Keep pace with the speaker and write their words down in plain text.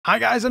Hi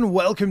guys and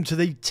welcome to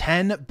the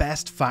 10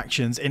 best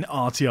factions in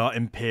RTR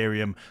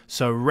Imperium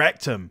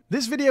Surrectum.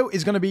 This video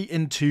is going to be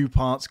in two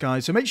parts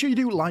guys, so make sure you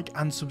do like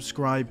and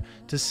subscribe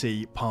to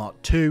see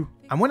part 2.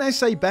 And when I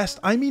say best,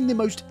 I mean the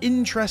most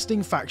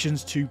interesting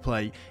factions to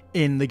play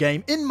in the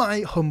game, in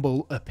my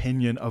humble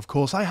opinion. Of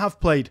course, I have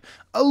played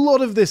a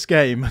lot of this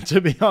game, to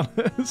be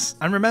honest.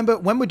 And remember,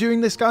 when we're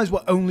doing this, guys,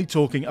 we're only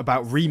talking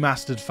about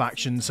remastered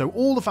factions, so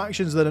all the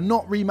factions that are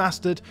not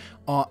remastered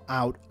are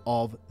out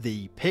of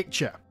the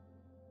picture.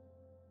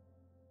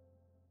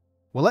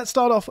 Well, let's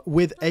start off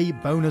with a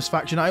bonus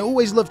faction. I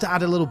always love to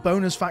add a little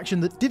bonus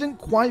faction that didn't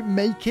quite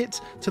make it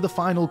to the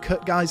final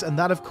cut, guys, and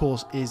that, of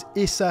course, is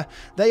Issa.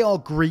 They are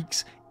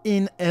Greeks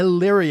in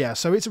Illyria,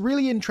 so it's a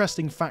really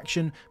interesting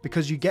faction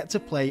because you get to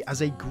play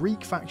as a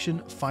Greek faction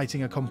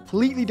fighting a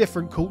completely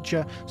different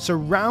culture,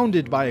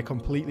 surrounded by a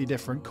completely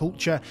different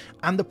culture,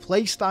 and the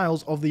play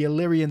styles of the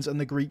Illyrians and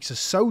the Greeks are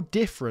so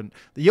different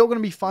that you're going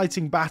to be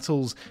fighting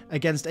battles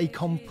against a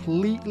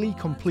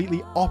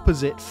completely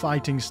opposite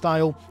fighting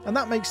style, and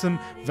that makes them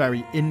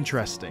very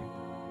interesting.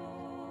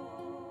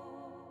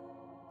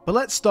 But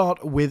let's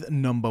start with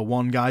number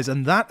 1, guys,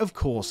 and that, of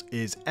course,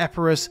 is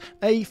Epirus,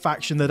 a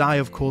faction that I,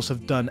 of course,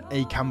 have done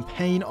a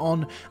campaign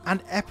on,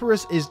 and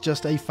Epirus is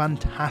just a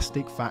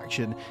fantastic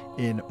faction,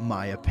 in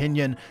my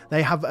opinion.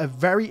 They have a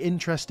very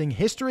interesting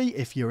history,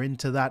 if you're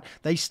into that.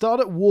 They start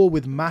at war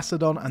with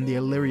Macedon and the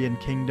Illyrian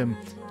kingdom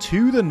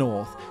to the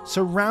north,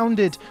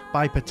 surrounded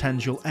by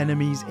potential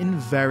enemies in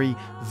very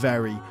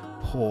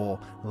poor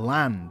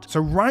land.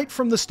 So right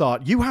from the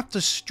start, you have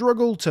to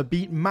struggle to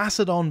beat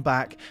Macedon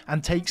back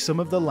and take some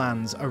of the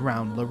lands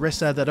around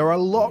Larissa that are a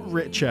lot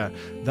richer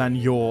than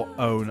your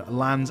own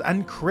lands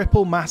and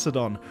cripple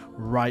Macedon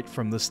right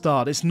from the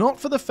start. It's not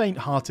for the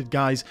faint-hearted,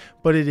 guys,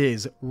 but it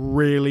is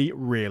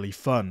really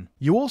fun.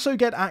 You also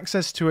get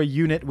access to a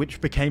unit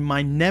which became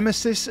my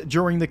nemesis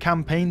during the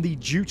campaign, the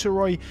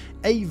Deuteroi,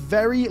 a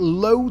very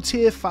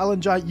low-tier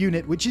phalangite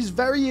unit, which is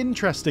very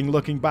interesting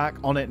looking back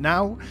on it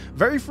now.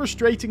 Very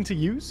frustrating to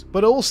use,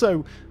 but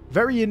also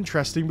very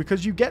interesting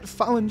because you get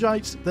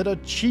phalangites that are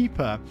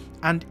cheaper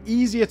and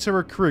easier to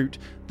recruit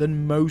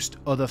than most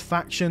other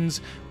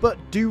factions, but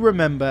do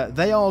remember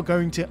they are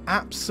going to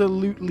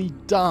absolutely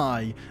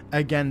die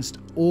against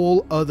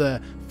all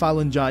other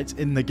phalangites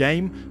in the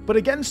game, but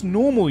against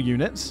normal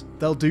units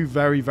they'll do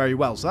very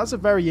well. So that's a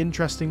very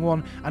interesting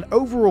one, and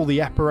overall the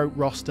Epirot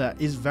roster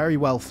is very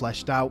well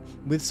fleshed out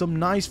with some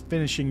nice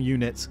finishing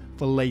units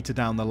for later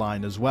down the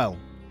line as well.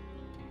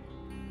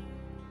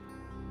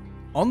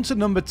 On to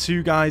number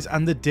 2, guys,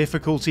 and the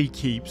difficulty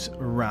keeps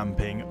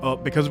ramping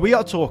up because we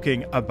are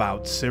talking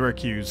about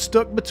Syracuse.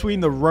 Stuck between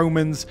the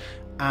Romans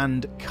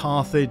and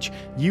Carthage,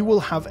 you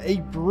will have a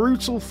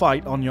brutal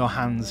fight on your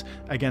hands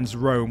against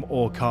Rome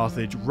or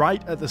Carthage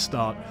right at the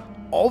start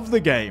of the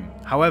game.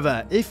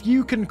 However, if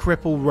you can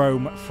cripple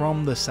Rome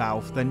from the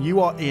south, then you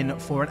are in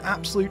for an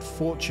absolute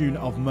fortune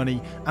of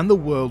money and the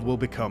world will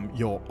become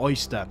your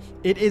oyster.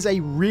 It is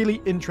a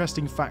really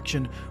interesting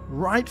faction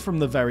right from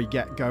the very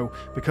get-go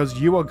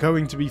because you are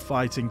going to be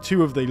fighting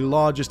two of the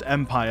largest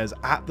empires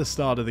at the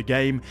start of the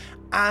game,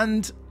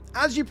 and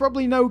as you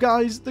probably know,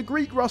 guys, the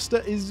Greek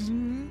roster is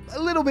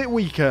a little bit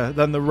weaker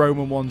than the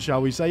Roman one,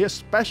 shall we say,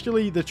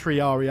 especially the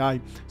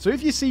Triarii. So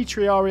if you see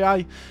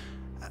Triarii,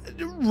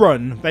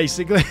 run,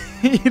 basically.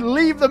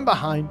 Leave them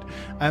behind.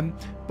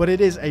 But it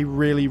is a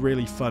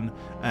really fun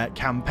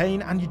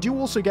campaign, and you do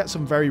also get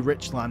some very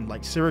rich land.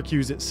 Like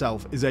Syracuse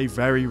itself is a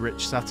very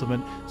rich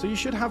settlement, so you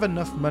should have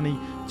enough money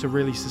to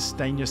really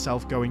sustain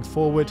yourself going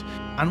forward.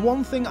 And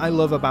one thing I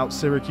love about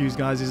Syracuse,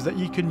 guys, is that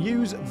you can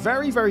use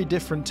very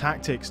different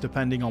tactics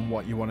depending on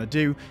what you want to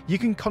do. You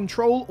can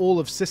control all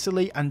of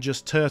Sicily and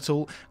just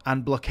turtle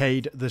and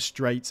blockade the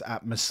straits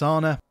at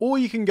Messana, or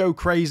you can go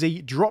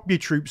crazy, drop your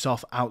troops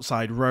off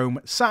outside Rome,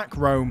 sack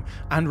Rome,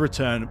 and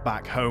return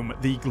back home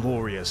the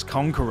glorious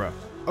conqueror.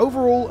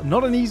 Overall,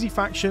 not an easy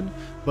faction,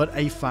 but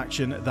a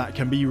faction that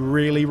can be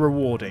really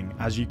rewarding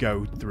as you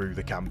go through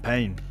the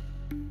campaign.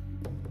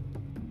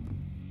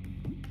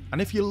 And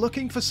if you're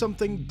looking for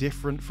something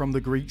different from the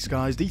Greeks,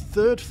 guys, the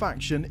third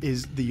faction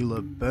is the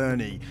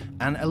Liburni,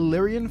 an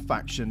Illyrian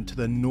faction to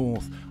the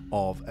north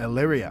of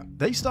Illyria.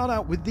 They start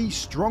out with the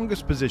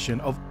strongest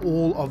position of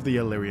all of the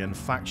Illyrian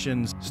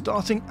factions,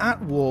 starting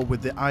at war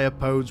with the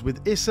Iapodes,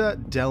 with Issa,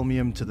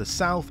 Delmium to the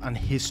south and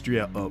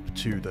Histria up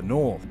to the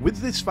north. With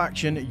this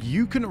faction,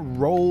 you can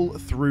roll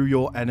through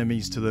your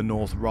enemies to the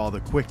north rather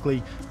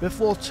quickly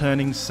before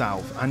turning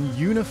south and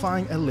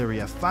unifying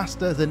Illyria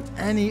faster than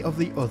any of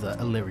the other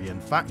Illyrian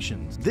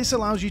factions. This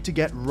allows you to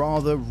get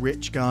rather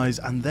rich, guys,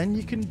 and then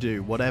you can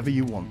do whatever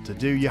you want to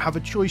do. You have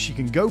a choice. You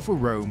can go for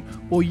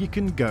Rome or you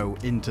can go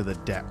into the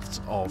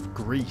depths of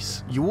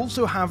Greece. You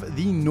also have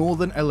the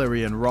Northern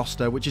Illyrian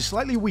roster, which is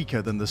slightly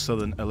weaker than the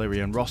Southern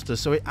Illyrian roster,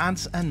 so it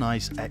adds a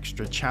nice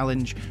extra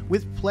challenge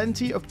with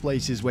plenty of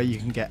places where you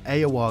can get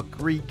AOR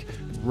Greek,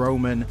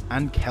 Roman,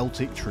 and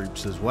Celtic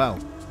troops as well.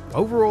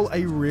 Overall,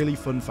 a really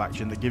fun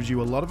faction that gives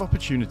you a lot of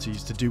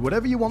opportunities to do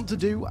whatever you want to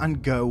do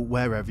and go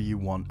wherever you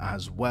want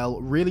as well.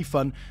 Really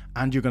fun,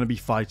 and you're going to be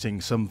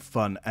fighting some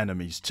fun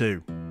enemies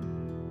too.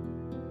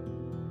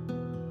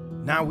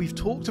 Now, we've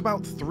talked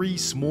about 3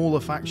 smaller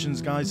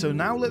factions, guys, so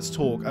now let's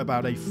talk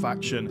about a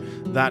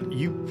faction that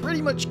you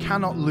pretty much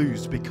cannot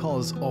lose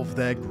because of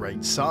their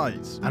great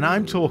size. And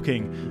I'm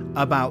talking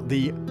about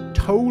the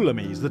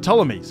Ptolemies.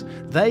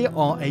 They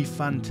are a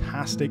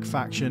fantastic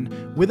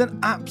faction with an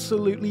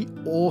absolutely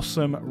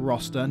awesome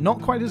roster.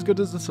 Not quite as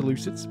good as the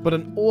Seleucids, but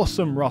an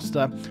awesome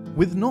roster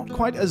with not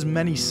quite as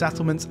many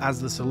settlements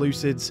as the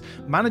Seleucids.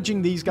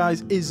 Managing these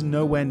guys is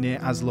nowhere near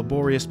as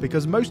laborious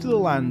because most of the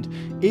land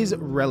is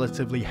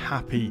relatively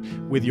happy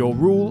with your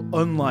rule,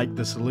 unlike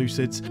the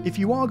Seleucids. If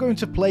you are going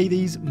to play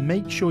these,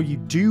 make sure you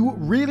do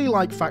really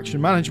like faction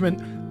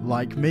management.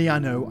 Like me, I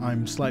know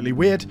I'm slightly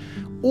weird,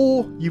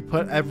 or you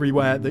put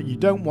everywhere that you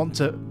don't want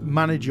to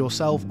manage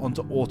yourself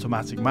onto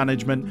automatic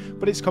management,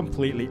 but it's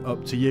completely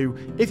up to you.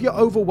 If you're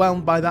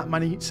overwhelmed by that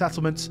many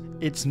settlements,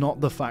 it's not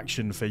the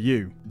faction for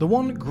you. The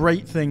one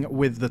great thing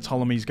with the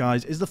Ptolemies,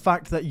 guys, is the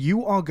fact that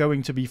you are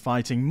going to be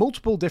fighting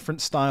multiple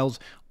different styles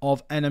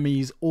of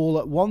enemies all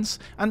at once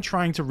and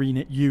trying to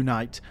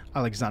reunite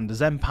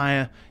Alexander's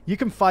empire. You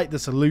can fight the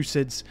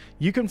Seleucids,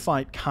 you can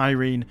fight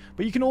Kyrene,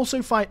 but you can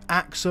also fight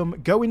Axum,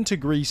 go into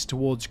Greece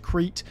towards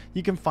Crete.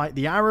 You can fight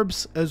the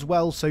Arabs as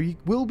well, so you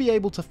will be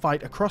able to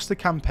fight across the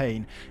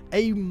campaign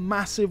a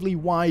massively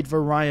wide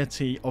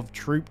variety of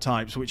troop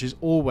types, which is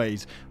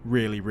always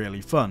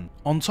really fun.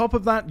 On top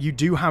of that, you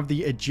do have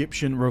the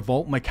Egyptian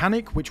revolt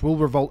mechanic, which will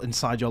revolt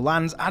inside your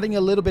lands, adding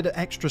a little bit of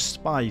extra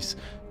spice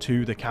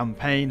to the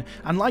campaign.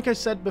 And like I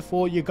said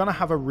before, you're going to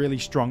have a really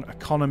strong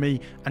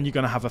economy and you're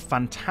going to have a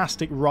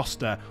fantastic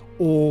roster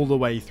all the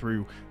way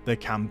through the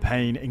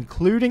campaign,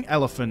 including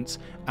elephants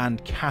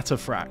and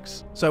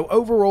cataphracts. So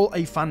overall,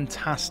 a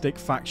fantastic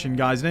faction,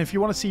 guys. And if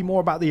you want to see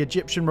more about the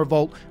Egyptian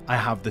revolt, I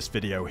have this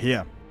video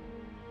here.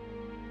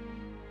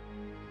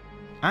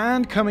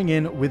 And coming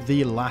in with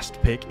the last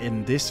pick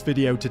in this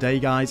video today,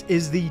 guys,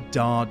 is the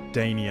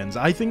Dardanians.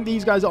 I think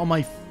these guys are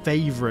my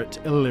favorite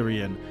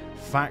Illyrian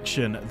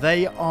faction.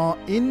 They are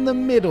in the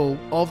middle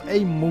of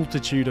a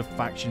multitude of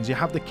factions. You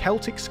have the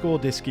Celtic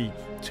Skordiski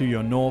to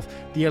your north,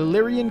 the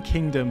Illyrian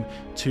Kingdom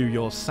to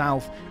your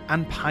south,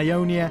 and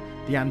Paeonia,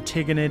 the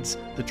Antigonids,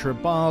 the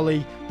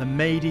Tribali, the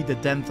Maedi, the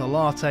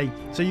Denthelate.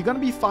 So you're going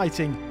to be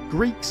fighting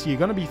Greeks, you're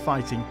going to be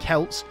fighting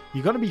Celts,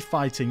 you're going to be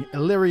fighting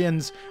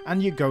Illyrians,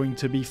 and you're going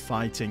to be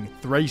fighting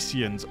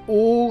Thracians,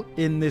 all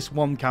in this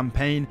one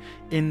campaign,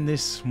 in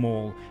this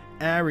small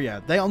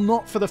area. They are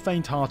not for the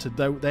faint-hearted,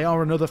 though. They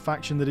are another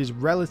faction that is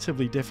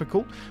relatively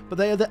difficult, but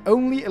they are the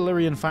only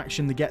Illyrian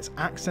faction that gets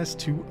access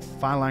to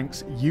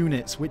phalanx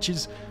units, which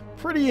is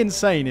pretty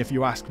insane if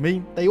you ask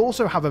me. They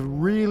also have a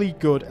really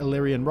good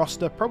Illyrian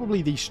roster,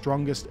 probably the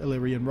strongest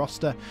Illyrian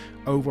roster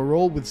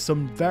overall, with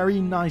some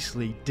very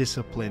nicely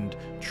disciplined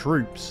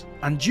troops.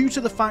 And due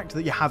to the fact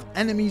that you have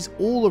enemies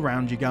all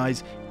around you,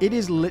 guys, it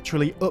is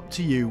literally up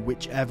to you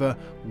whichever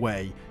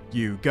way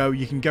you go.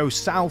 You can go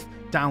south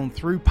down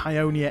through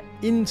Paeonia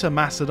into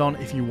Macedon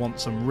if you want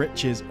some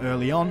riches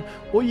early on,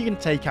 or you can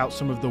take out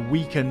some of the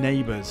weaker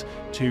neighbors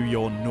to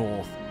your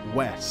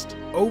northwest.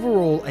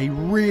 Overall, a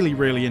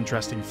really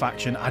interesting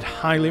faction. I'd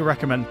highly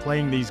recommend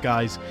playing these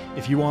guys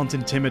if you aren't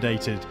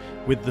intimidated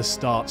with the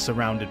start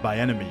surrounded by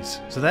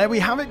enemies. So there we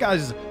have it,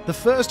 guys, the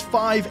first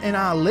 5 in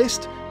our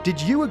list. Did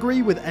you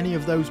agree with any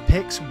of those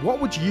picks? What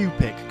would you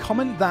pick?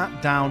 Comment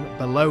that down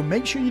below.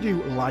 Make sure you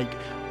do like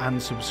and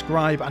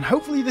subscribe, and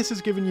hopefully this has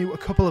given you a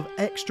couple of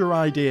extra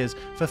ideas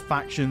for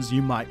factions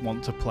you might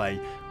want to play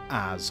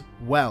as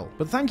well.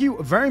 But thank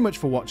you very much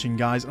for watching,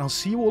 guys, and I'll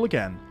see you all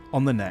again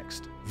on the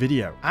next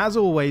video. As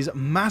always,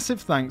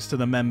 massive thanks to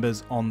the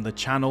members on the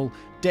channel,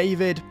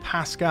 David,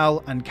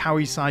 Pascal, and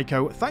Cowie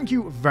Psycho. Thank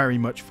you very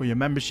much for your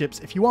memberships.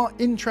 If you are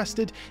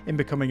interested in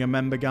becoming a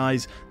member,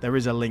 guys, there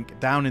is a link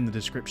down in the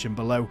description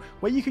below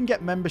where you can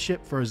get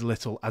membership for as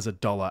little as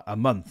 $1 a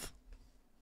month.